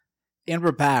And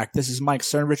we're back. This is Mike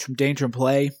Cernovich from Danger and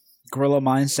Play, Guerrilla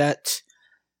Mindset,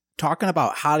 talking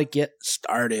about how to get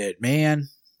started. Man,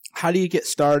 how do you get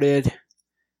started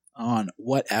on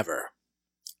whatever?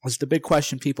 That's the big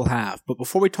question people have. But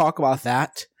before we talk about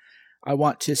that, I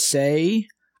want to say,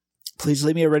 please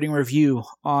leave me a rating review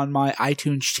on my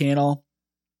iTunes channel.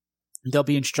 There'll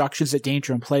be instructions at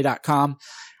dangerandplay.com.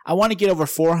 I want to get over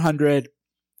 400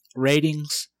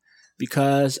 ratings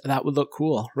because that would look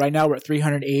cool. Right now we're at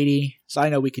 380, so I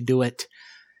know we can do it.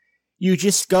 You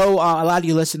just go, a lot of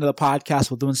you listen to the podcast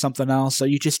while doing something else, so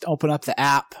you just open up the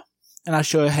app, and I'll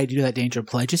show you how to do that Danger and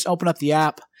Play. Just open up the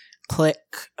app, click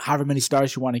however many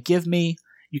stars you want to give me.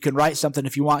 You can write something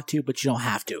if you want to, but you don't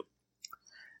have to.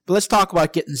 But let's talk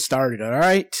about getting started, all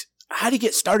right? How do you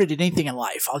get started in anything in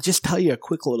life? I'll just tell you a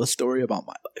quick little story about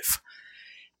my life.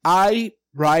 I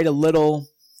ride a little,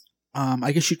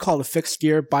 I guess you'd call it a fixed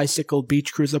gear bicycle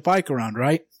beach cruiser bike around,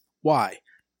 right? Why?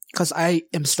 Because I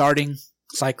am starting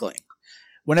cycling.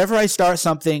 Whenever I start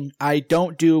something, I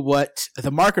don't do what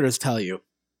the marketers tell you.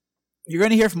 You're going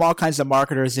to hear from all kinds of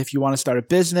marketers if you want to start a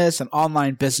business, an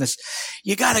online business.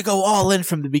 You got to go all in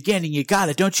from the beginning. You got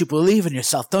to. Don't you believe in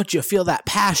yourself? Don't you feel that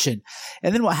passion?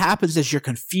 And then what happens is you're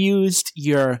confused.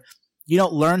 You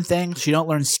don't learn things. You don't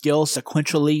learn skills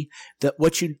sequentially. That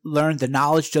what you learn, the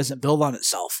knowledge doesn't build on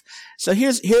itself. So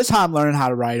here's how I'm learning how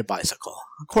to ride a bicycle.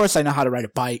 Of course, I know how to ride a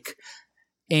bike,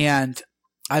 and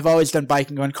I've always done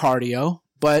biking on cardio.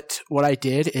 But what I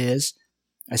did is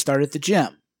I started at the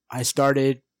gym. I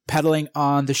started pedaling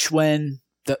on the Schwinn,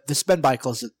 the spin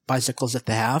bicycles that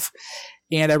they have.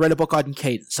 And I read a book on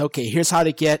cadence. Okay, here's how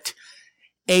to get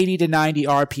 80 to 90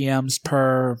 RPMs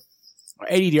or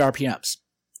 80 RPMs.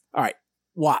 All right,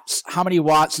 watts. How many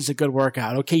watts is a good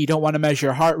workout? Okay, you don't want to measure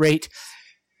your heart rate.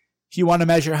 You want to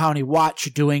measure how many watts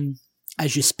you're doing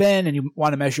as you spin, and you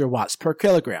want to measure watts per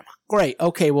kilogram. Great.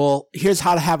 Okay, well, here's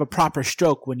how to have a proper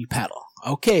stroke when you pedal.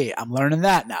 Okay, I'm learning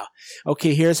that now.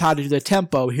 Okay, here's how to do the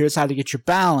tempo. Here's how to get your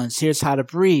balance. Here's how to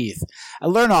breathe. I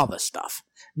learn all this stuff.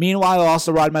 Meanwhile, I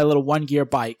also ride my little one-gear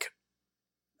bike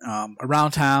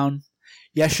around town.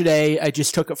 Yesterday, I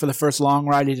just took it for the first long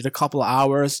ride. I did a couple of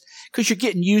hours because you're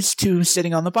getting used to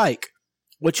sitting on the bike.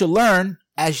 What you learn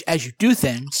as you do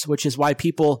things, which is why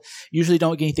people usually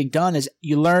don't get anything done, is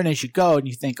you learn as you go, and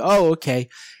you think, oh, okay,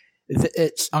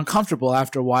 it's uncomfortable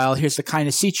after a while. Here's the kind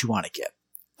of seat you want to get.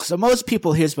 So most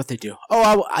people, here's what they do.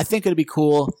 Oh, I think it'd be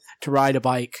cool to ride a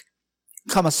bike,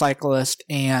 become a cyclist,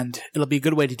 and it'll be a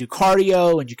good way to do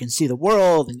cardio, and you can see the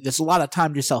world, and there's a lot of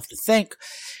time to yourself to think.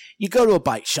 You go to a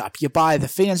bike shop, you buy the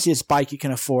fanciest bike you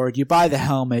can afford, you buy the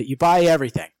helmet, you buy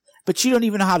everything, but you don't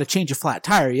even know how to change a flat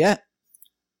tire yet.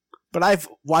 But I've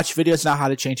watched videos now how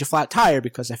to change a flat tire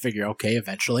because I figure, okay,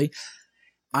 eventually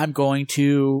I'm going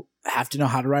to have to know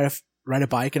how to ride a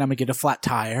bike, and I'm going to get a flat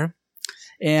tire.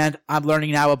 And I'm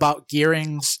learning now about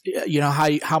gearings,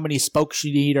 how many spokes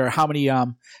you need, or how many,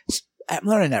 I'm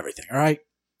learning everything, all right?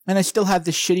 And I still have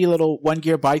this shitty little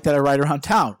one-gear bike that I ride around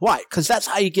town. Why? Because that's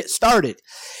how you get started.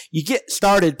 You get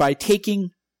started by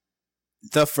taking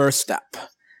the first step.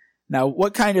 Now,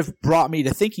 what kind of brought me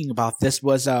to thinking about this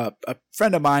was a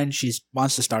friend of mine. She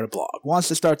wants to start a blog, wants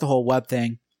to start the whole web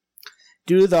thing,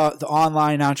 do the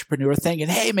online entrepreneur thing,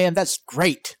 and hey, man, that's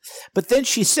great. But then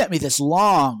she sent me this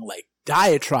long,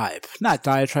 diatribe. Not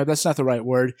diatribe, that's not the right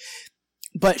word.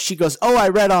 But she goes, oh, I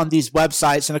read on these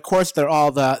websites, and of course they're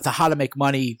all the how to make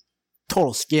money,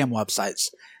 total scam websites.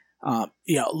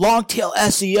 Long tail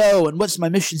SEO, and what's my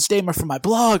mission statement for my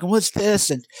blog, and what's this?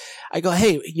 And I go,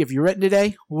 hey, have you written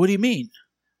today? What do you mean?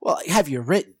 Well, have you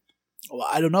written? Well,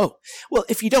 I don't know. Well,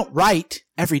 if you don't write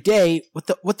every day,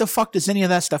 what the fuck does any of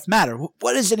that stuff matter?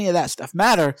 What does any of that stuff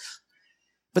matter?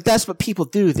 But that's what people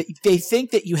do. They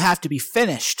think that you have to be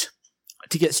finished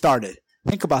to get started.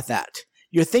 Think about that.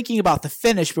 You're thinking about the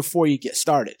finish before you get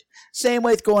started. Same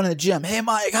way with going to the gym. Hey,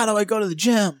 Mike, how do I go to the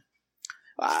gym?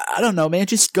 I don't know, man.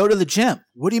 Just go to the gym.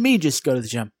 What do you mean just go to the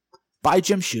gym? Buy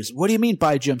gym shoes. What do you mean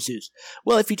buy gym shoes?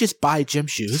 Well, if you just buy gym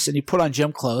shoes and you put on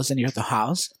gym clothes and you're at the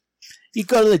house, you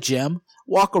go to the gym,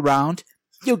 walk around,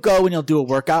 you'll go and you'll do a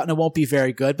workout, and it won't be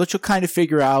very good, but you'll kind of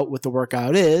figure out what the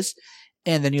workout is,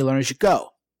 and then you learn as you go.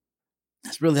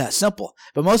 It's really that simple.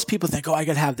 But most people think, oh, I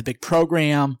got to have the big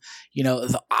program,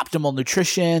 the optimal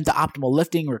nutrition, the optimal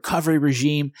lifting recovery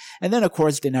regime. And then, of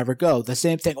course, they never go. The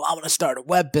same thing, well, I want to start a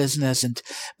web business. And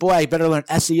boy, I better learn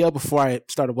SEO before I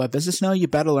start a web business. No, you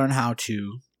better learn how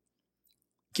to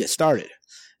get started.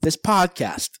 This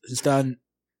podcast has done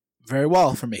very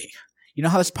well for me. You know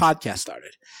how this podcast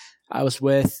started? I was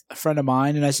with a friend of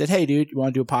mine, and I said, hey, dude, you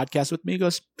want to do a podcast with me? He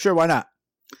goes, sure, why not?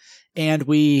 And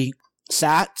we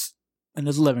sat in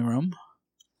his living room,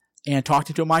 and talked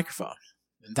into a microphone.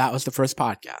 And that was the first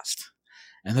podcast.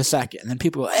 And the second. And then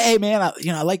people go, hey, man,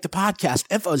 I like the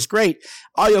podcast. Info is great.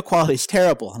 Audio quality is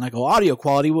terrible. And I go, audio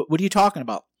quality? What are you talking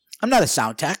about? I'm not a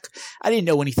sound tech. I didn't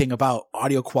know anything about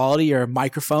audio quality or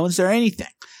microphones or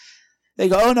anything. They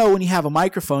go, oh, no, when you have a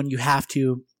microphone, you have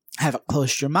to have it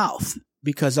close to your mouth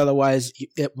because otherwise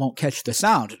it won't catch the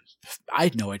sound. I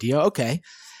had no idea. Okay.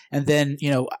 And then,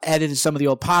 edited some of the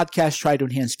old podcasts, tried to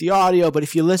enhance the audio. But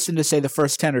if you listen to, say, the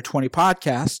first 10 or 20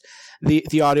 podcasts,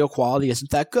 the audio quality isn't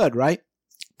that good, right?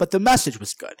 But the message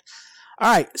was good.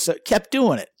 All right. So kept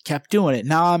doing it.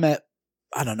 Now I'm at,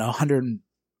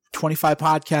 125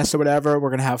 podcasts or whatever. We're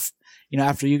going to have,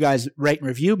 after you guys rate and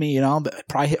review me,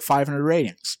 probably hit 500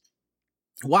 ratings.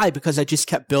 Why? Because I just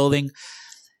kept building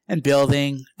and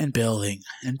building and building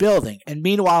and building. And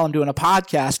meanwhile, I'm doing a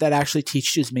podcast that actually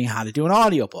teaches me how to do an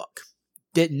audiobook.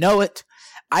 Didn't know it.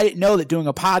 I didn't know that doing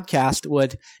a podcast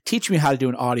would teach me how to do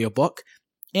an audiobook.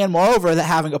 And moreover, that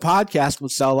having a podcast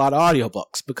would sell a lot of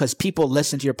audiobooks because people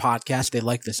listen to your podcast. They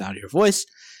like the sound of your voice.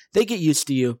 They get used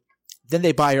to you. Then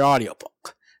they buy your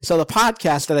audiobook. So the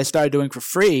podcast that I started doing for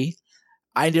free,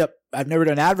 I've never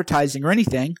done advertising or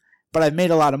anything, but I've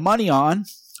made a lot of money on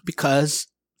because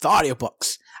the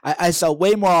audiobooks. I sell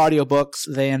way more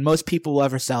audiobooks than most people will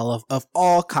ever sell of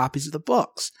all copies of the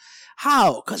books.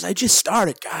 How? Because I just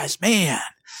started, guys. Man,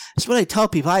 that's what I tell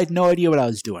people. I had no idea what I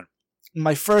was doing.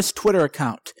 My first Twitter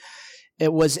account,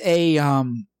 it was the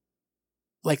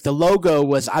logo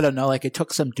was, it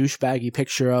took some douchebaggy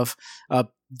picture of a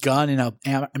gun in a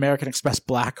American Express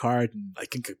black card and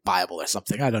like a Bible or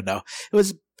something. I don't know. It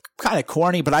was kind of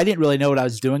corny, but I didn't really know what I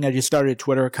was doing. I just started a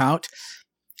Twitter account,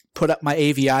 put up my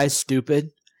AVI stupid,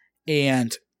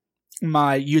 and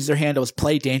my user handle was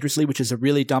Play Dangerously, which is a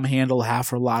really dumb handle to have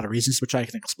for a lot of reasons, which I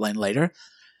can explain later.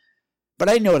 But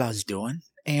I didn't know what I was doing.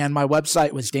 And my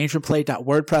website was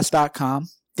dangerandplay.wordpress.com. I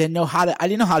didn't know how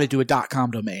to do a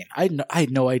 .com domain. I had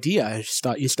no idea. I just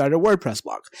thought you started a WordPress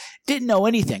blog. Didn't know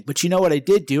anything. But you know what I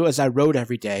did do is I wrote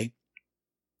every day.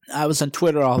 I was on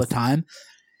Twitter all the time.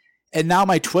 And now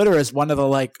my Twitter is one of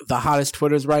the hottest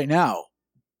Twitters right now.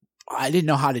 I didn't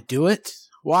know how to do it.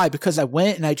 Why? Because I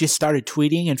went and I just started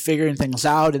tweeting and figuring things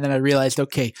out. And then I realized,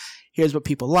 okay, here's what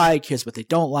people like. Here's what they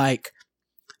don't like.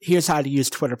 Here's how to use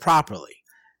Twitter properly.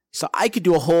 So I could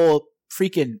do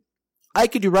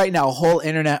right now a whole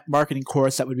internet marketing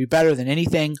course that would be better than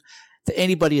anything that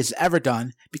anybody has ever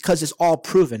done because it's all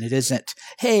proven. It isn't,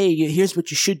 hey, here's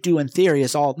what you should do in theory.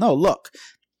 It's all, no, look,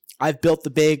 I've built the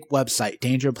big website,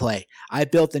 Danger and Play. I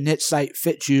built the niche site,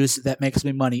 Fit Juice, that makes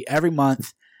me money every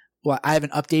month. Well, I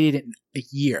haven't updated it in a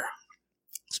year.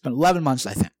 It's been 11 months,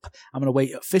 I think. I'm going to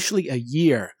wait officially a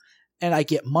year, and I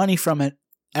get money from it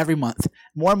every month.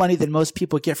 More money than most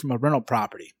people get from a rental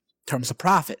property in terms of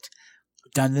profit.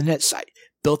 Done the niche site.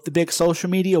 Built the big social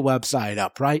media website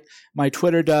up, right? My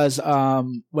Twitter does,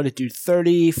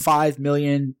 35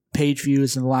 million page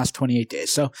views in the last 28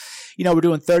 days. So, we're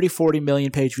doing 30, 40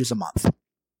 million page views a month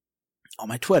on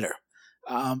my Twitter.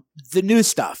 The news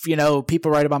stuff,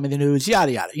 people write about me in the news,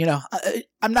 yada, yada.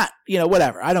 I'm not,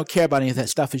 whatever. I don't care about any of that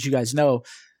stuff, as you guys know,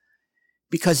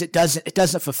 because it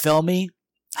doesn't fulfill me.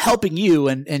 Helping you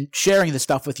and sharing the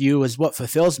stuff with you is what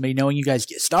fulfills me, knowing you guys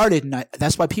get started. And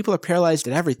that's why people are paralyzed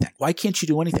at everything. Why can't you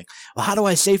do anything? Well, how do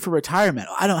I save for retirement?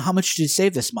 I don't know. How much did you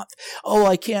save this month? Oh,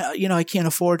 I can't, I can't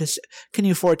afford to. Can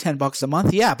you afford $10 a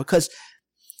month? Yeah, because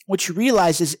what you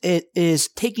realize is it is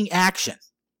taking action,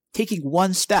 taking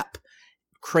one step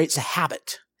creates a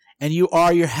habit, and you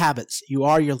are your habits. You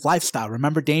are your lifestyle.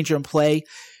 Remember, Danger and Play,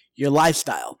 your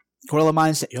lifestyle. Gorilla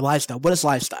Mindset, your lifestyle. What is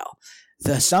lifestyle?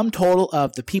 The sum total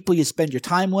of the people you spend your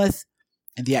time with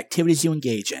and the activities you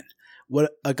engage in.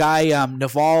 What a guy,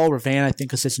 Naval Ravan, I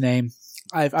think is his name.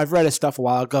 I've read his stuff a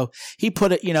while ago. He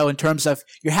put it, in terms of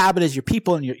your habit is your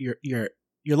people and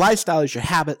your lifestyle is your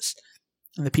habits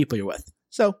and the people you're with.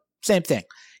 So same thing.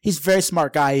 He's a very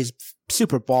smart guy. He's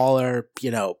super baller,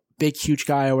 big, huge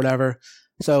guy or whatever.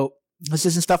 So this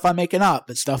isn't stuff I'm making up.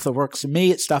 It's stuff that works for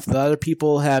me. It's stuff that other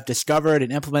people have discovered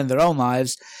and implemented in their own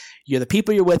lives. You're the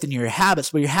people you're with and your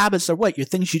habits. Well, your habits are what? Your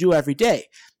things you do every day.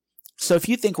 So if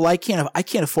you think, well, I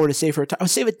can't afford to save for retirement,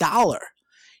 save $1.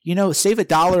 Save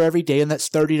 $1 every day, and that's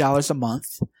 $30 a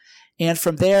month. And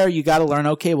from there, you got to learn,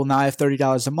 okay, well, now I have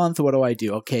 $30 a month. What do I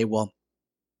do? Okay, well,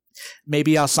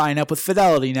 maybe I'll sign up with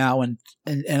Fidelity now and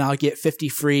I'll get 50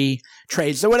 free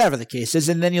trades or whatever the case is.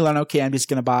 And then you learn, okay, I'm just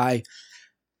going to buy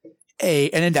an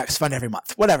index fund every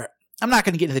month, whatever. I'm not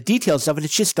going to get into the details of it.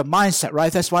 It's just a mindset,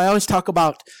 right? That's why I always talk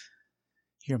about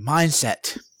your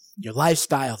mindset, your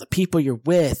lifestyle, the people you're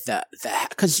with,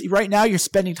 because right now you're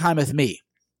spending time with me,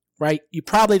 right? You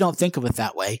probably don't think of it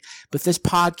that way, but this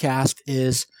podcast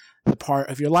is the part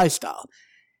of your lifestyle.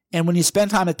 And when you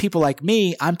spend time with people like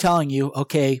me, I'm telling you,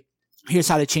 okay, here's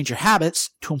how to change your habits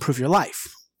to improve your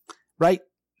life, right?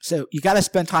 So you got to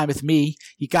spend time with me.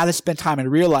 You got to spend time in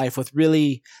real life with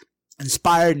really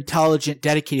inspired, intelligent,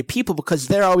 dedicated people, because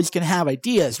they're always going to have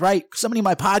ideas, right? So many of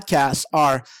my podcasts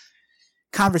are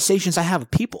conversations I have with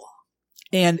people,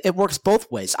 and it works both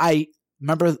ways. I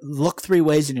remember, look 3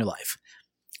 ways in your life.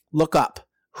 Look up.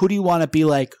 Who do you want to be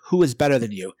like? Who is better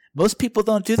than you? Most people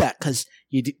don't do that because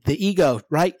the ego,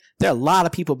 right? There are a lot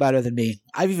of people better than me.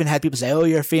 I've even had people say, oh,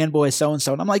 you're a fanboy,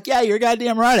 so-and-so. And I'm like, yeah, you're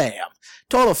goddamn right I am.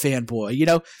 Total fanboy, you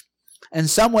know? In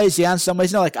some ways, yeah. In some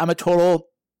ways, no. Like, I'm a total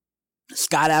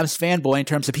Scott Adams fanboy in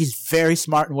terms of he's very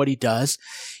smart in what he does.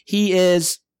 He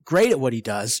is great at what he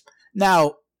does.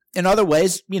 Now, in other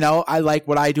ways, you know, I like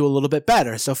what I do a little bit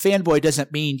better. So fanboy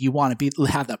doesn't mean you want to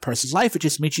have that person's life. It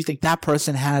just means you think that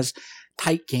person has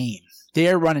tight game.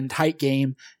 They're running tight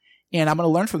game, and I'm going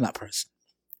to learn from that person,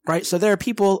 right? So there are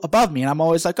people above me, and I'm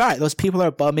always like, all right, those people are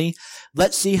above me.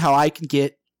 Let's see how I can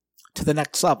get to the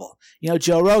next level. You know,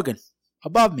 Joe Rogan,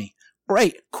 above me.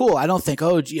 Great, cool. I don't think,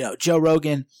 oh, you know, Joe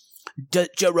Rogan's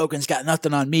got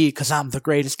nothing on me because I'm the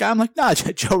greatest guy. I'm like, no,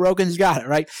 Joe Rogan's got it,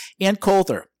 right? Ann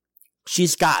Coulter,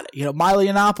 she's got it. You know, Milo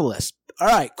Yiannopoulos. All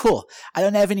right, cool. I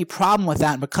don't have any problem with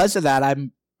that, and because of that,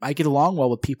 I get along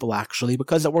well with people, actually,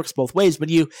 because it works both ways. When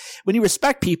you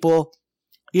respect people,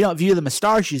 you don't view them as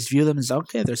stars. You just view them as,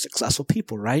 okay, they're successful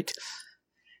people, right?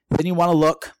 Then you want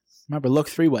to look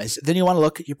 3 ways. Then you want to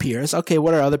look at your peers. Okay,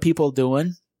 what are other people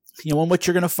doing? You know, and what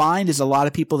you're going to find is a lot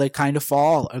of people, they kind of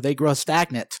fall or they grow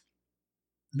stagnant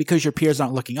because your peers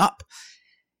aren't looking up.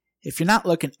 If you're not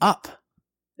looking up,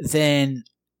 then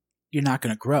you're not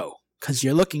going to grow. Because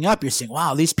you're looking up, you're saying,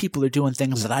 wow, these people are doing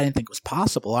things that I didn't think was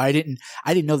possible. Or I didn't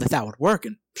know that would work,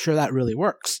 and sure, that really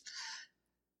works.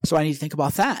 So I need to think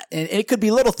about that. And it could be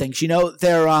little things. You know,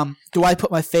 do I put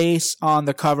my face on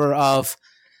the cover of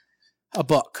a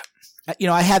book? You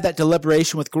know, I had that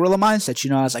deliberation with Gorilla Mindset. You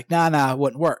know, I was like, nah, it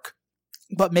wouldn't work.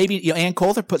 But maybe, you know, Ann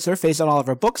Coulter puts her face on all of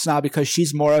her books now because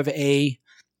she's more of a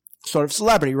sort of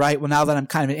celebrity, right? Well, now that I'm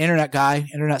kind of an internet guy,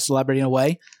 internet celebrity in a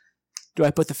way, do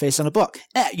I put the face on a book?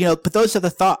 You know, but those are the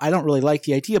thoughts. I don't really like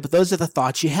the idea, but those are the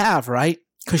thoughts you have, right?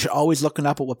 Because you're always looking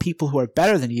up at what people who are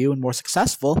better than you and more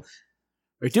successful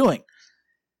are doing.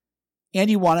 And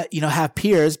you want to, you know, have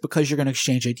peers because you're going to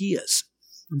exchange ideas.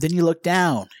 And then you look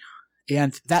down,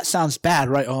 and that sounds bad,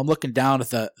 right? Oh, I'm looking down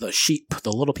at the sheep,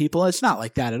 the little people. It's not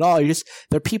like that at all.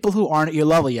 They're people who aren't at your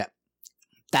level yet.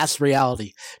 That's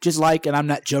reality. Just like, and I'm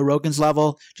not Joe Rogan's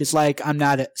level, just like I'm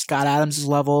not at Scott Adams'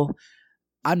 level.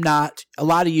 A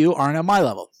lot of you aren't at my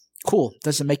level. Cool.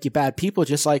 Doesn't make you bad people.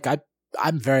 Just like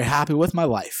I'm very happy with my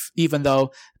life, even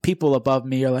though people above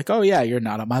me are like, oh yeah, you're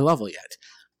not at my level yet.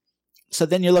 So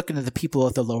then you're looking at the people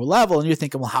at the lower level and you're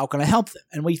thinking, well, how can I help them?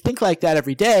 And when you think like that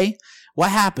every day,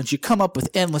 what happens? You come up with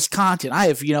endless content. I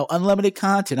have, you know, unlimited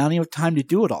content. I don't even have time to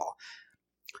do it all.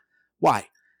 Why?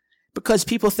 Because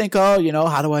people think, oh, you know,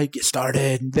 how do I get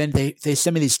started? And then they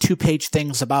send me these 2-page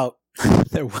things about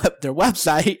their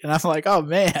website, and I'm like, oh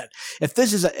man, if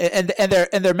this is and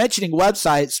they're mentioning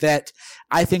websites that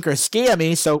I think are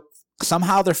scammy, so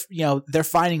somehow they're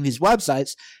finding these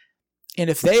websites, and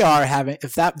if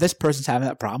this person's having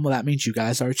that problem, well, that means you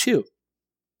guys are too.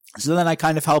 So then I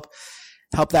kind of help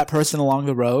that person along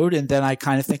the road, and then I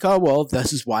kind of think, oh well,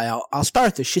 this is why I'll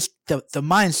start this. Just the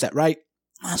mindset, right?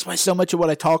 That's why so much of what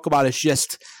I talk about is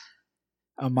just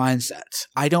a mindset.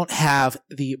 I don't have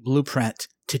the blueprint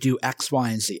to do X, Y,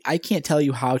 and Z. I can't tell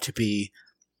you how to be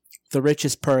the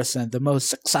richest person, the most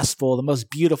successful, the most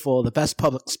beautiful, the best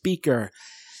public speaker,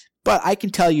 but I can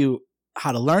tell you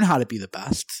how to learn how to be the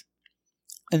best.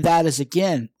 And that is,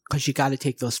 again, because you got to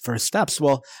take those first steps.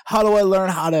 Well, how do I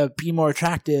learn how to be more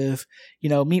attractive, you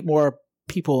know, meet more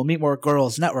people, meet more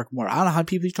girls, network more? I don't know how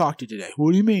people you talk to today.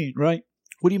 What do you mean, right?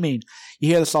 What do you mean? You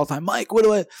hear this all the time. Mike,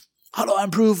 how do I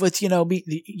improve with, you know, meet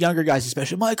the younger guys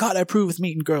especially? Mike, how do I improve with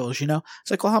meeting girls, you know?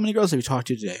 It's like, well, how many girls have you talked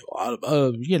to today?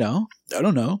 Well, you know, I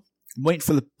don't know. I'm waiting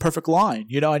for the perfect line.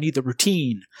 You know, I need the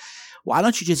routine. Why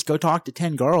don't you just go talk to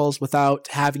 10 girls without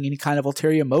having any kind of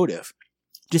ulterior motive?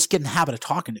 Just get in the habit of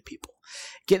talking to people.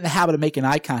 Get in the habit of making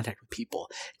eye contact with people.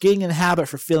 Getting in the habit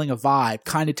for feeling a vibe,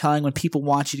 kind of telling when people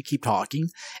want you to keep talking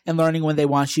and learning when they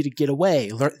want you to get away.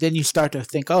 Then you start to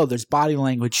think, oh, there's body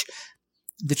language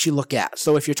that you look at.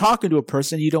 So if you're talking to a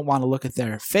person, you don't want to look at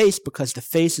their face because the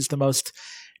face is the most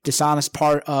dishonest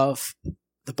part of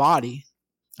the body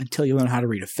until you learn how to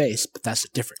read a face, but that's a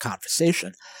different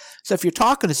conversation. So if you're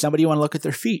talking to somebody, you want to look at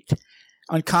their feet.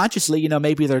 Unconsciously, you know,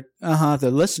 maybe they're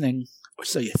listening or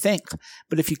so you think.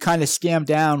 But if you kind of scan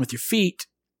down with your feet,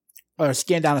 or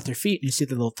scan down with their feet and you see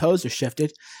the little toes are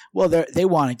shifted, well, they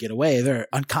want to get away. They're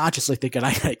unconsciously thinking,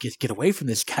 I gotta get away from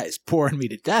this guy. He's boring me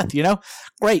to death, you know?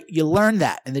 Great. You learn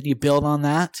that, and then you build on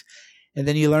that. And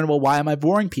then you learn, well, why am I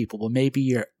boring people? Well, maybe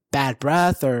you're bad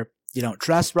breath, or you don't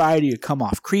dress right, or you come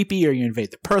off creepy, or you invade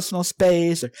the personal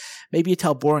space, or maybe you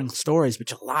tell boring stories,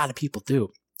 which a lot of people do.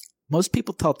 Most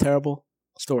people tell terrible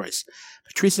stories.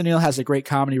 Patrice O'Neal has a great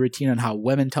comedy routine on how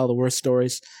women tell the worst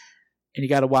stories. And you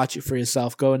got to watch it for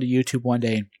yourself. Go into YouTube one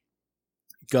day and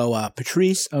go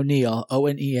Patrice O'Neal,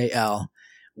 O'Neal,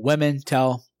 women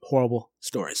tell horrible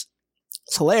stories.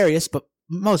 It's hilarious, but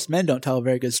most men don't tell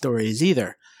very good stories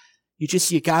either. You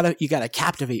gotta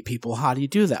captivate people. How do you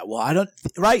do that? Well,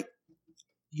 right?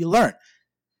 You learn.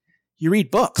 You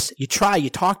read books. You try. You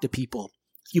talk to people.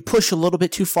 You push a little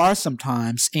bit too far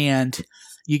sometimes, and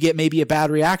you get maybe a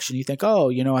bad reaction. You think,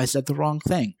 oh, I said the wrong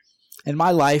thing. In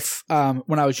my life,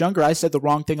 when I was younger, I said the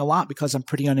wrong thing a lot because I'm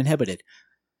pretty uninhibited,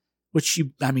 which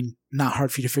not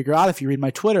hard for you to figure out if you read my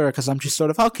Twitter, because I'm just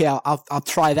sort of, okay, I'll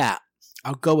try that.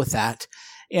 I'll go with that.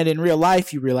 And in real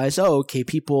life, you realize, oh, okay,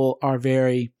 people are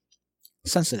very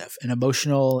sensitive and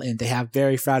emotional, and they have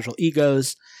very fragile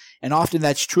egos. And often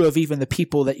that's true of even the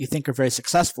people that you think are very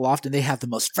successful. Often they have the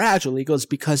most fragile egos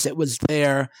because it was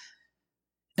their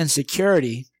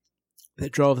insecurity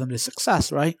that drove them to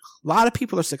success, right? A lot of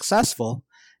people are successful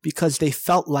because they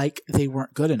felt like they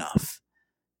weren't good enough.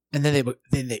 And then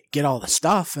they get all the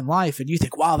stuff in life, and you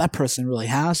think, wow, that person really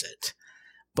has it.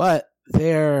 But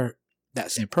they're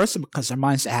that same person because their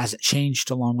mindset hasn't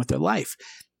changed along with their life.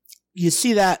 You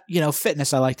see that,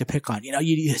 fitness I like to pick on.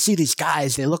 You see these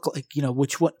guys, they look like,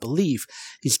 which you wouldn't believe,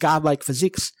 these godlike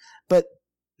physiques, but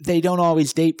they don't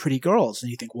always date pretty girls. And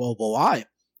you think, well, why?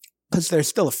 Because they're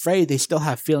still afraid. They still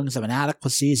have feelings of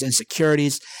inadequacies,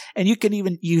 insecurities. And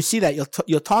you see that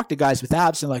you'll talk to guys with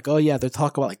abs and like, oh yeah, they'll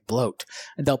talk about like bloat,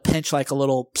 and they'll pinch like a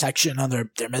little section on their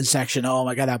midsection. Oh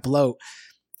my God, that bloat.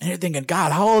 And you're thinking,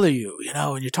 God, how old are you?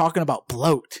 And you're talking about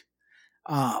bloat.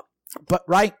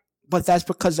 But that's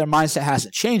because their mindset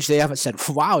hasn't changed. They haven't said,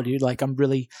 wow, dude, like I'm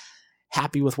really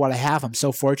happy with what I have. I'm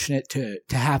so fortunate to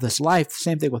have this life.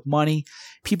 Same thing with money.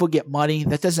 People get money.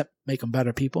 That doesn't make them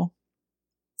better people.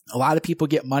 A lot of people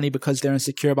get money because they're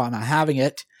insecure about not having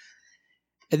it.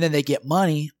 And then they get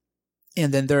money,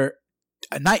 and then they're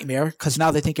a nightmare because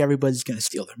now they think everybody's going to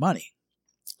steal their money.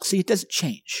 See, it doesn't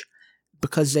change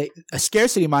because a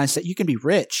scarcity mindset, you can be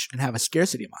rich and have a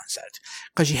scarcity mindset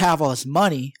because you have all this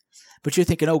money, but you're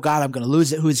thinking, oh God, I'm going to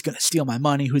lose it. Who's going to steal my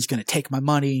money? Who's going to take my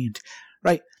money? And,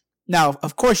 right? Now,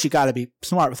 of course, you got to be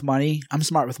smart with money. I'm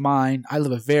smart with mine. I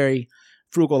live a very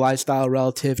frugal lifestyle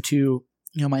relative to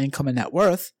my income and net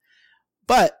worth.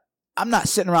 But I'm not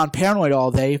sitting around paranoid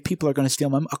all day. People are going to steal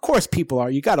my money. Of course people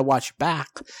are. You got to watch your back.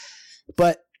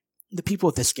 But the people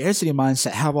with the scarcity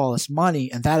mindset have all this money,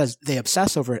 and they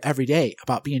obsess over it every day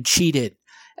about being cheated.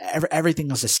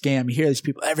 Everything is a scam. You hear these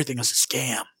people, everything is a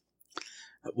scam.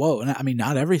 Whoa,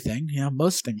 not everything.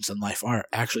 Most things in life are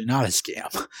actually not a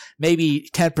scam. Maybe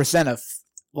 10% of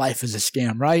life is a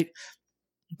scam, right?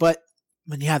 But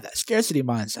when you have that scarcity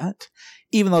mindset,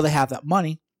 even though they have that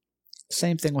money,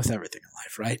 same thing with everything in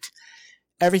life, right?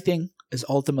 Everything is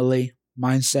ultimately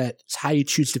mindset. It's how you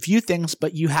choose to view things,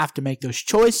 but you have to make those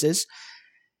choices,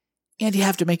 and you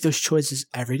have to make those choices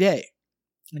every day.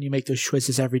 And you make those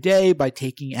choices every day by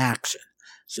taking action.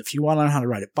 So if you want to learn how to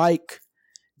ride a bike,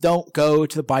 don't go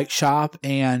to the bike shop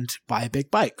and buy a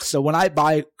big bike. So when I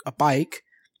buy a bike,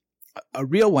 a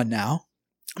real one now,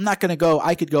 I'm not going to go,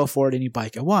 I could go afford any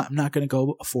bike I want. I'm not going to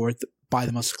go buy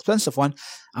the most expensive one.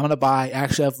 I'm going to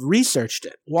I've researched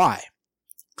it. Why?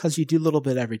 Because you do a little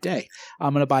bit every day.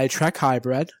 I'm going to buy a Trek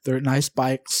Hybrid. They're nice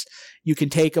bikes. You can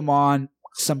take them on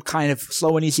some kind of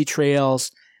slow and easy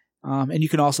trails, and you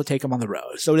can also take them on the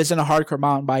road. So it isn't a hardcore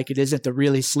mountain bike. It isn't the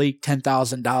really sleek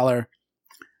 $10,000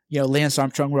 Lance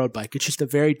Armstrong road bike. It's just a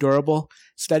very durable,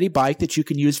 steady bike that you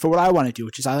can use for what I want to do,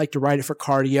 which is I like to ride it for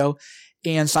cardio.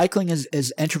 And cycling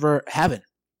is introvert heaven.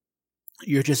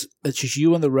 It's just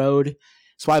you on the road.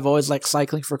 That's why I've always liked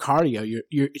cycling for cardio.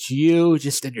 It's you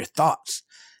just in your thoughts.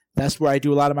 That's where I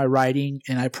do a lot of my writing,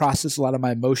 and I process a lot of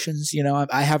my emotions.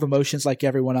 I have emotions like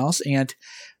everyone else, and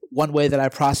one way that I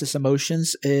process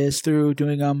emotions is through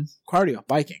doing cardio,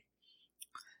 biking.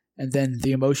 And then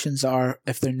the emotions are,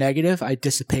 if they're negative, I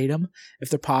dissipate them. If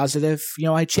they're positive,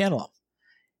 I channel them.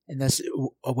 And that's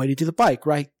a way to do the bike,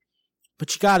 right?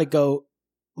 But you got to go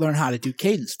learn how to do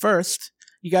cadence first.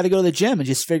 You got to go to the gym and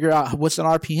just figure out what's an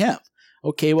RPM.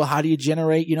 Okay, well, how do you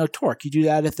generate, torque? You do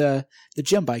that at the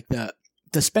gym bike,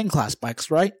 the spin class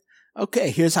bikes, right? Okay,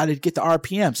 here's how to get the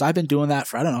RPMs. I've been doing that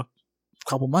for,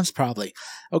 couple months probably.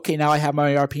 Okay, now I have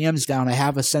my RPMs down. I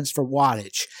have a sense for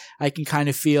wattage. I can kind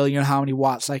of feel, how many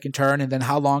watts I can turn, and then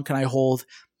how long can I hold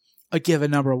a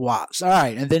given number of watts. All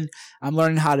right, and then I'm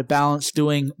learning how to balance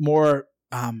doing more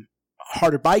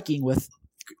harder biking with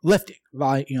lifting,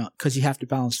 because you have to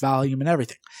balance volume and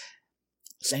everything.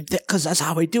 Same thing, because that's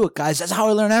how I do it, guys. That's how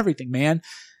I learn everything, man.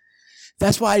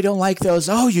 That's why I don't like those,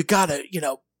 you gotta,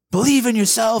 believe in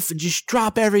yourself and just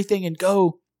drop everything and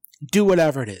go do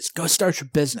whatever it is. Go start your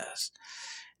business.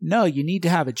 No, you need to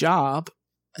have a job,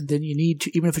 and then you need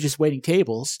to, even if it's just waiting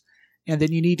tables, and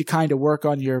then you need to kind of work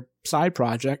on your side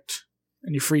project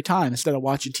in your free time instead of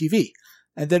watching TV.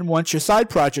 And then once your side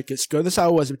project gets good, that's how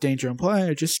it was with Danger and Play.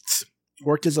 I just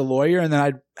worked as a lawyer, and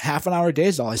then half an hour a day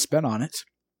is all I spent on it.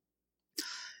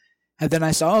 And then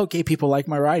I saw, okay, people like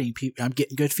my writing. I'm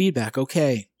getting good feedback.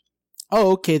 Okay.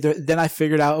 Oh, okay. Then I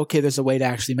figured out, okay, there's a way to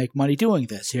actually make money doing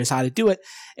this. Here's how to do it.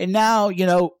 And now,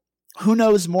 who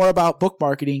knows more about book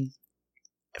marketing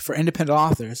for independent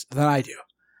authors than I do?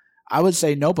 I would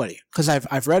say nobody, because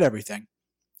I've read everything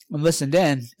and listened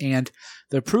in, and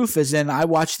the proof is in I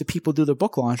watch the people do their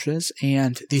book launches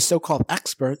and these so-called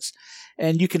experts,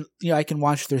 and I can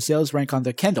watch their sales rank on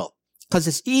their Kindle, because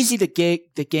it's easy to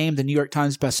game the New York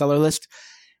Times bestseller list.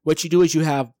 What you do is you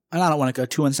have, and I don't want to go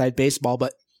too inside baseball,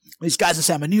 but these guys will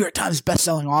say, I'm a New York Times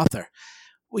bestselling author.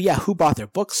 Well, yeah, who bought their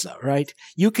books though, right?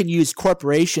 You can use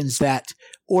corporations that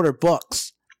order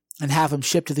books and have them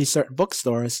shipped to these certain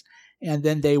bookstores, and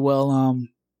then they will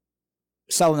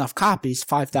sell enough copies.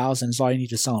 5,000 is all you need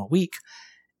to sell in a week,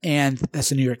 and that's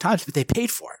the New York Times, but they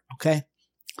paid for it, okay?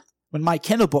 When my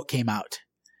Kindle book came out,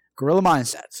 Guerrilla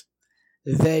Mindset,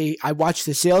 I watched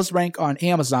the sales rank on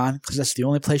Amazon, because that's the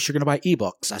only place you're going to buy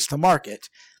ebooks. That's the market.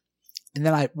 And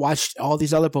then I watched all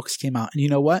these other books came out. And you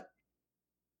know what?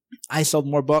 I sold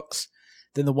more books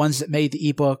than the ones that made the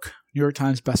ebook New York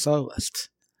Times bestseller list.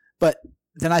 But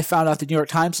then I found out the New York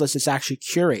Times list is actually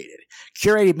curated.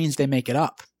 Curated means they make it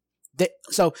up.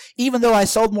 So even though I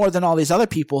sold more than all these other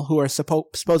people who are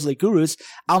supposedly gurus,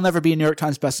 I'll never be a New York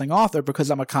Times bestselling author because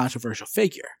I'm a controversial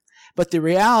figure. But the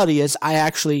reality is I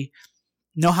actually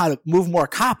know how to move more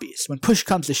copies. When push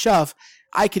comes to shove,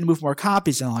 I can move more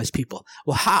copies than all these people.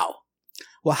 Well,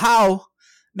 how?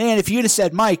 Man, if you'd have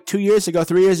said, Mike, 2 years ago,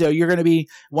 3 years ago, you're going to be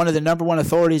one of the number one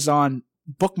authorities on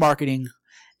book marketing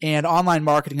and online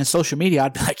marketing and social media,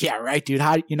 I'd be like, yeah, right, dude.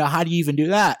 How do you even do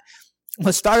that? Well,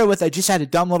 it started with, I just had a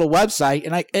dumb little website,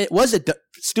 and it was a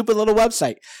stupid little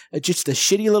website. Just a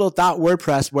shitty little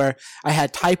 .wordpress where I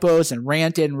had typos and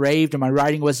ranted and raved, and my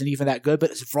writing wasn't even that good,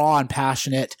 but it's raw and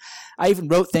passionate. I even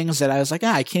wrote things that I was like,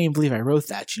 I can't even believe I wrote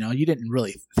that. You didn't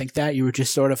really think that. You were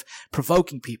just sort of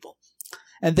provoking people.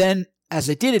 And then as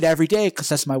I did it every day, because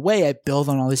that's my way, I build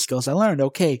on all these skills I learned.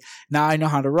 Okay, now I know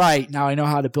how to write. Now I know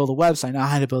how to build a website. Now I know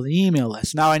how to build an email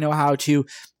list. Now I know how to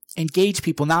engage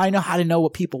people. Now I know how to know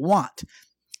what people want.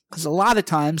 Because a lot of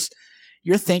times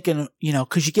you're thinking,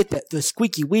 because you get the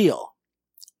squeaky wheel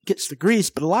gets the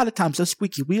grease, but a lot of times those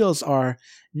squeaky wheels are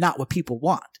not what people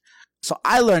want. So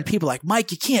I learned people like,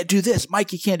 Mike, you can't do this.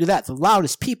 Mike, you can't do that. The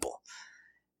loudest people.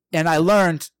 And I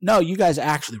learned, no, you guys are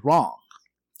actually wrong.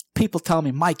 People tell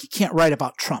me, Mike, you can't write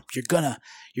about Trump. You're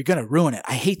gonna ruin it.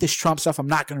 I hate this Trump stuff. I'm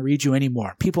not gonna read you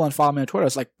anymore. People unfollow me on Twitter. I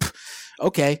was like,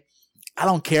 okay, I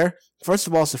don't care. First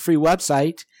of all, it's a free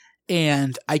website,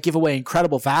 and I give away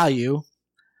incredible value,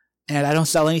 and I don't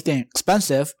sell anything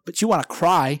expensive. But you want to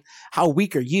cry? How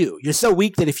weak are you? You're so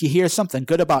weak that if you hear something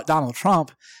good about Donald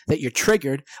Trump, that you're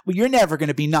triggered. Well, you're never going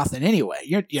to be nothing anyway.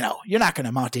 You're not going to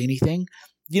amount to anything.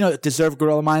 You don't deserve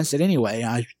Guerrilla Mindset anyway.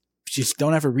 I just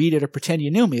don't ever read it or pretend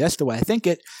you knew me. That's the way I think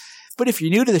it. But if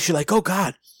you're new to this, you're like, oh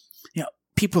God,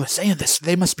 people are saying this.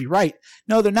 They must be right.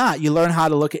 No, they're not. You learn how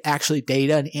to look at actually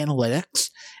data and analytics,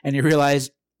 and you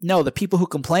realize, no, the people who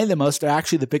complain the most are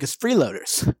actually the biggest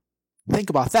freeloaders. Think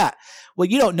about that. Well,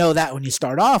 you don't know that when you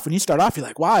start off. When you start off, you're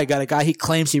like, wow, I got a guy, he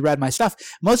claims he read my stuff.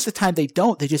 Most of the time they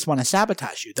don't. They just want to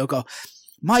sabotage you. They'll go,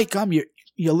 Mike,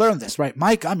 you'll learn this, right?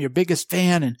 Mike, I'm your biggest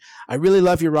fan, and I really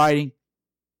love your writing.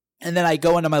 And then I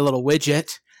go into my little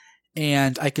widget,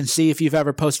 and I can see if you've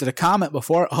ever posted a comment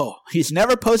before. Oh, he's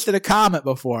never posted a comment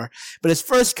before, but his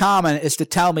first comment is to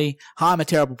tell me how I'm a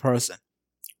terrible person,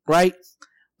 right?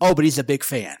 Oh, but he's a big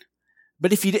fan.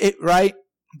 But if you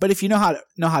know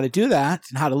how to do that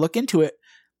and how to look into it,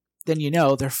 then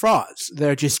they're frauds.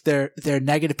 They're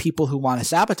negative people who want to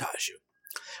sabotage you.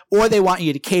 Or they want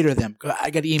you to cater them.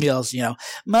 I got emails,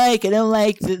 Mike, I don't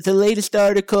like the latest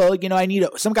article. I need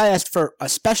some guy asked for a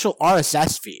special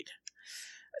RSS feed.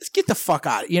 Let's get the fuck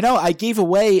out. I gave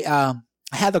away, I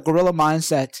had the Guerrilla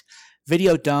Mindset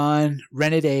video done,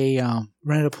 rented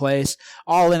a place.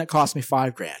 All in, it cost me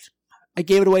 $5,000. I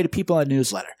gave it away to people in a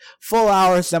newsletter. Full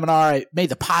hour seminar. I made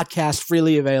the podcast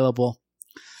freely available.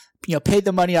 Paid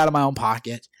the money out of my own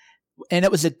pocket. And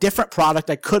it was a different product.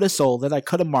 I could have sold it. I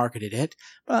could have marketed it.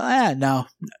 But no,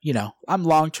 I'm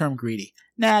long-term greedy.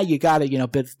 Nah, you got to,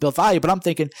 build value. But I'm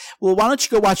thinking, well, why don't you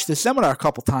go watch the seminar a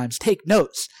couple times? Take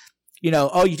notes. You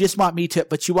just want me to,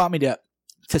 but you want me to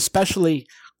specially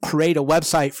create a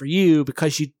website for you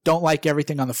because you don't like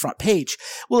everything on the front page.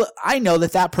 Well, I know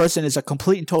that person is a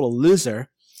complete and total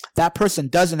loser. That person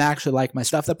doesn't actually like my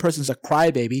stuff. That person's a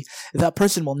crybaby. That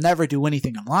person will never do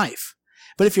anything in life.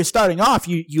 But if you're starting off,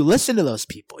 you listen to those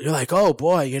people. You're like, oh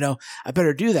boy, I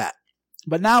better do that.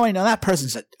 But now I know that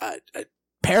person's a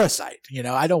parasite.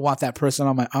 I don't want that person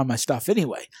on my stuff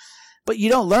anyway. But you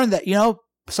don't learn that,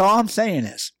 So all I'm saying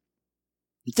is,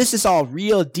 this is all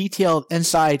real, detailed,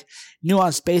 inside,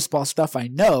 nuanced baseball stuff I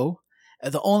know.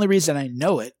 And the only reason I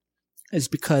know it is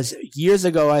because years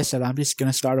ago I said, I'm just going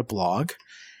to start a blog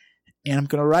and I'm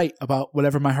going to write about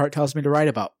whatever my heart tells me to write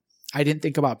about. I didn't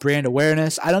think about brand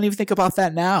awareness. I don't even think about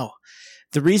that now.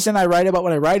 The reason I write about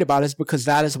what I write about is because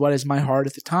that is what is my heart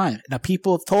at the time. Now,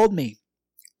 people have told me,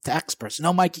 the experts,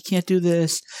 no, Mike, you can't do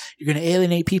this. You're going to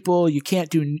alienate people. You can't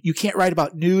write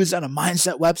about news on a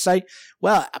mindset website.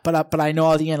 Well, but I know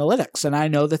all the analytics and I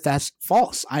know that that's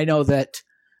false. I know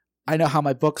how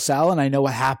my books sell and I know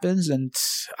what happens and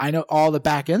I know all the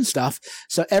back end stuff.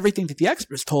 So everything that the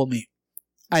experts told me,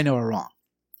 I know are wrong.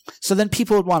 So then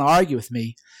people would want to argue with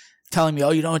me, telling me, oh,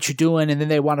 you know what you're doing. And then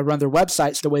they want to run their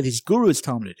websites the way these gurus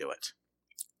tell them to do it.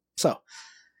 So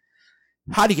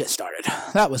how do you get started?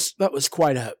 That was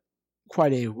quite a,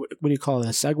 what do you call it? A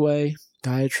segue,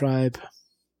 diatribe.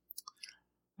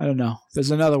 I don't know.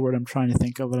 There's another word I'm trying to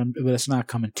think of, but it's not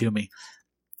coming to me.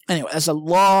 Anyway, that's a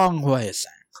long way of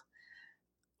saying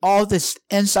all this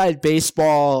inside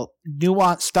baseball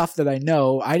nuanced stuff that I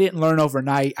know, I didn't learn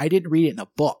overnight. I didn't read it in a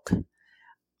book.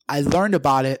 I learned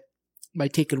about it by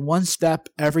taking one step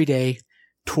every day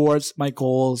towards my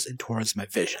goals and towards my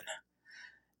vision.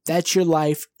 That's your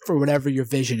life for whatever your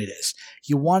vision it is.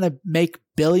 You want to make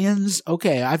billions?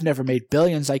 Okay, I've never made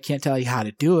billions. I can't tell you how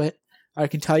to do it. I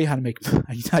can tell you how to make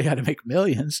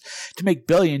millions. To make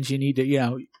billions, you need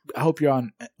to, I hope you're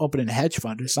opening a hedge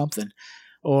fund or something.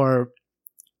 Or,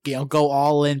 go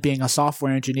all in being a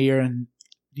software engineer and,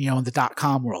 in the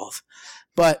 .com world.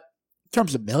 But in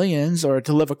terms of millions or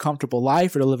to live a comfortable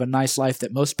life or to live a nice life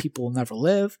that most people will never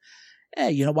live,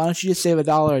 hey, why don't you just save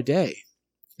 $1 a day?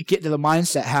 Get into the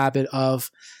mindset habit of,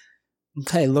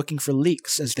 looking for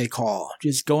leaks, as they call.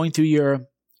 Just going through your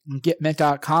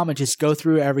getmint.com and just go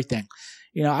through everything.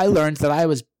 I learned that I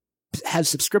had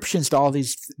subscriptions to all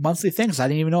these monthly things I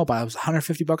didn't even know about. It was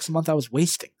 $150 a month I was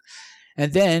wasting.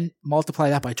 And then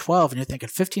multiply that by 12 and you're thinking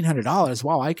 $1,500.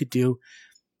 Wow, I could do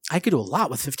a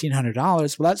lot with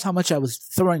 $1,500. Well, that's how much I was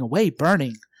throwing away,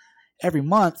 burning every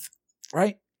month,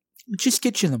 right? It just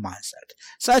gets you in the mindset.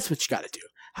 So that's what you got to do.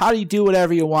 How do you do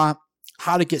whatever you want?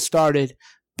 How to get started?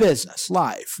 Business,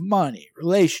 life, money,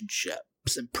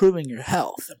 relationships, improving your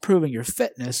health, improving your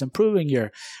fitness, improving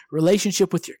your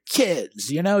relationship with your kids.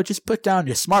 Just put down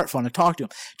your smartphone and talk to them.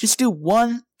 Just do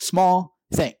one small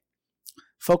thing.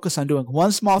 Focus on doing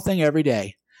one small thing every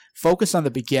day. Focus on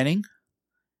the beginning,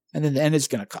 and then the end is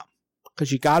going to come.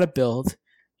 Because you got to build.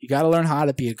 You got to learn how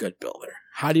to be a good builder.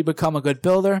 How do you become a good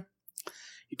builder?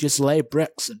 You just lay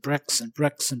bricks and bricks and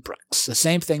bricks and bricks. The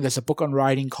same thing, there's a book on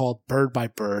writing called Bird by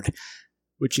Bird,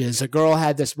 which is a girl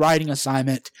had this writing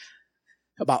assignment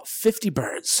about 50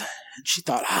 birds. And she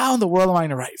thought, how in the world am I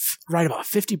going to write about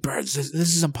 50 birds? This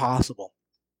is impossible.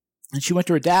 And she went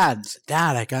to her dad and said,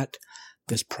 Dad, I got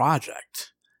this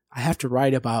project. I have to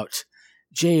write about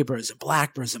jaybirds and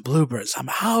blackbirds and bluebirds.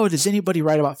 How does anybody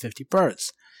write about 50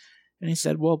 birds? And he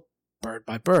said, well, bird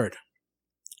by bird.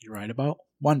 You write about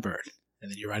one bird. And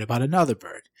then you write about another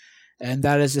bird. And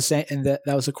that is the same. And that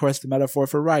was, of course, the metaphor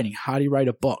for writing. How do you write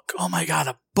a book? Oh my God,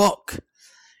 a book.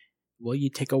 Well, you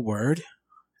take a word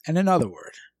and another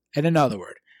word and another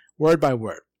word by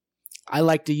word. I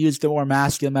like to use the more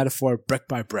masculine metaphor, brick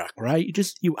by brick, right?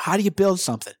 How do you build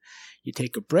something? You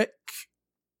take a brick,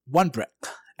 one brick.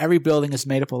 Every building is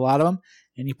made up of a lot of them,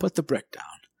 and you put the brick down.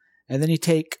 And then you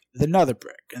take another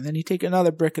brick, and then you take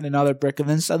another brick and another brick, and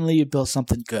then suddenly you build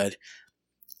something good.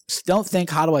 So don't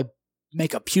think, how do I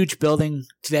make a huge building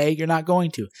today? You're not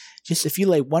going to. Just if you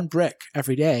lay one brick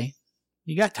every day,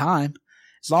 you got time.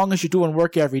 As long as you're doing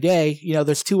work every day,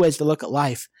 there's two ways to look at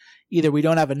life. Either we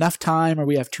don't have enough time or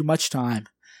we have too much time.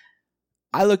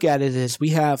 I look at it as we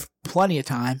have plenty of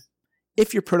time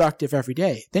if you're productive every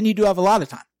day. Then you do have a lot of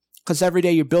time because every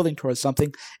day you're building towards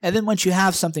something. And then once you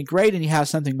have something great and you have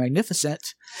something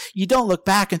magnificent, you don't look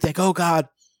back and think, oh God,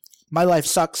 my life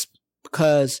sucks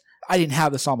because I didn't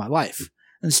have this all my life.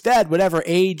 Instead, whatever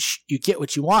age you get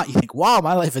what you want, you think, wow,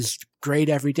 my life is great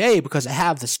every day because I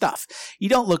have the stuff. You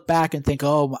don't look back and think,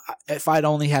 oh, if I'd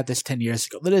only had this 10 years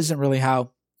ago. That isn't really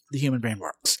how the human brain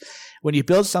works. When you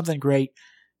build something great,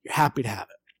 you're happy to have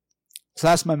it. So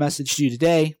that's my message to you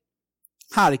today.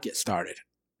 How to get started.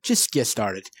 Just get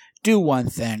started. Do one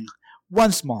thing,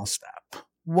 one small step,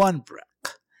 one brick.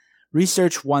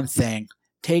 Research one thing.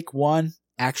 Take one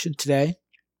action today.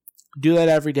 Do that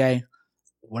every day.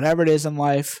 Whatever it is in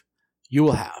life, you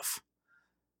will have.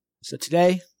 So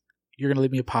today, you're going to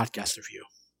leave me a podcast review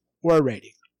or a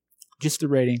rating. Just a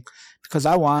rating, because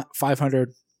I want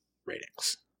 500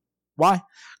 ratings. Why?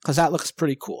 Because that looks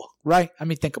pretty cool, right? I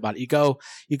mean, think about it. You go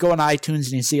on iTunes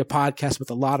and you see a podcast with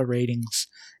a lot of ratings.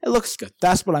 It looks good.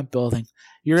 That's what I'm building.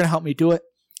 You're going to help me do it.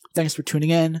 Thanks for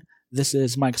tuning in. This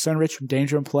is Mike Cernrich from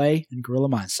Danger and Play and Gorilla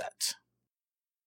Mindset.